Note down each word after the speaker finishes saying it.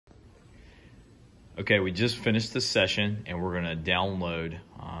Okay, we just finished the session and we're gonna download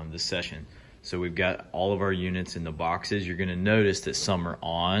the session. So we've got all of our units in the boxes. You're gonna notice that some are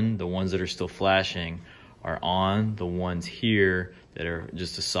on, the ones that are still flashing are on, the ones here that are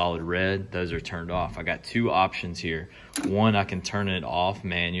just a solid red, those are turned off. I got two options here. One, I can turn it off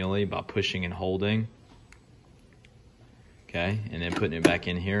manually by pushing and holding. Okay, and then putting it back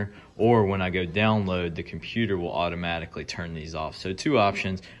in here. Or when I go download, the computer will automatically turn these off. So two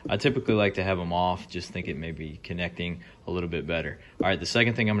options. I typically like to have them off, just think it may be connecting a little bit better. All right, the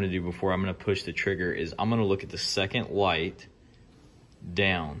second thing I'm gonna do before I'm gonna push the trigger is I'm gonna look at the second light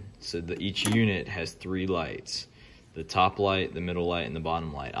down. So each unit has 3 lights. The top light, the middle light, and the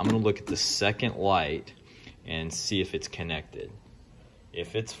bottom light. I'm gonna look at the second light and see if it's connected.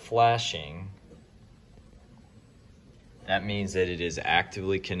 If it's flashing, that means that it is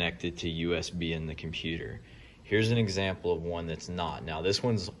actively connected to USB in the computer. Here's an example of one that's not. Now this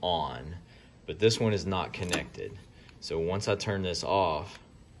one's on, but this one is not connected. So once I turn this off,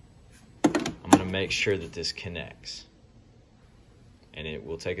 I'm gonna make sure that this connects. And it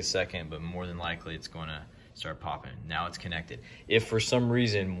will take a second, but more than likely it's gonna start popping. Now it's connected. If for some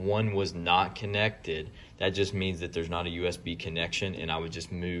reason one was not connected, that just means that there's not a USB connection, and I would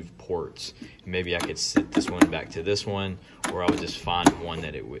just move ports. Maybe I could set this one back to this one, or I would just find one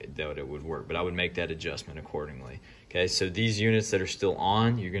that it would work, but I would make that adjustment accordingly. Okay, so these units that are still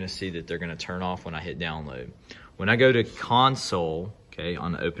on, you're gonna see that they're gonna turn off when I hit download. When I go to console, okay,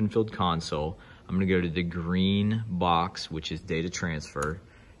 on the open field console, I'm gonna go to the green box, which is data transfer,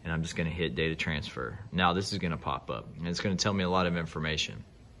 and I'm just gonna hit data transfer. Now this is gonna pop up, and it's gonna tell me a lot of information,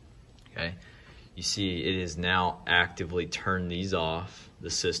 okay? You see it is now actively turned these off, the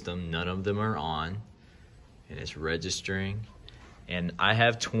system, none of them are on, and it's registering. And I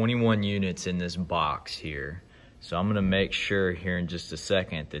have 21 units in this box here, so I'm gonna make sure here in just a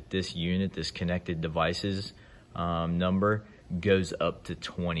second that this unit, this connected devices number, goes up to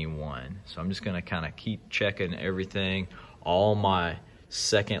 21. So I'm just gonna kind of keep checking everything. All my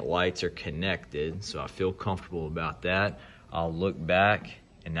second lights are connected, so I feel comfortable about that. I'll look back,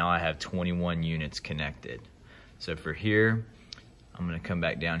 and now I have 21 units connected. So for here, I'm gonna come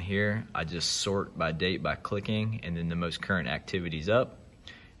back down here. I just sort by date by clicking, and then the most current activity's up,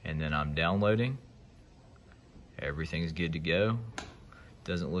 and then I'm downloading. Everything's good to go.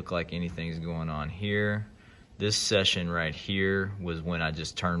 Doesn't look like anything's going on here. This session right here was when I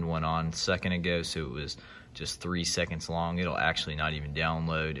just turned one on a second ago, so it was just 3 seconds long. It'll actually not even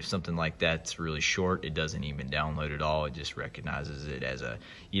download. If something like that's really short, it doesn't even download at all. It just recognizes it as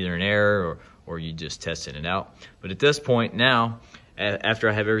either an error or you just tested it out. But at this point now, after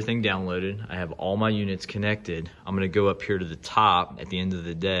I have everything downloaded, I have all my units connected, I'm gonna go up here to the top at the end of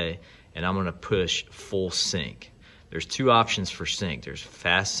the day, and I'm gonna push full sync. There's 2 options for sync. There's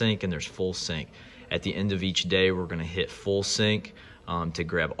fast sync and there's full sync. At the end of each day, we're gonna hit full sync to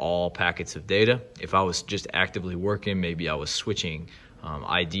grab all packets of data. If I was just actively working, maybe I was switching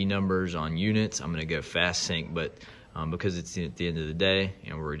ID numbers on units, I'm gonna go fast sync, but because it's at the end of the day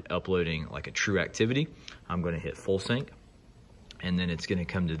and we're uploading like a true activity, I'm gonna hit full sync. And then it's gonna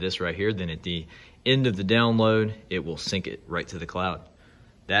come to this right here. Then at the end of the download, it will sync it right to the cloud.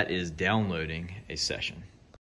 That is downloading a session.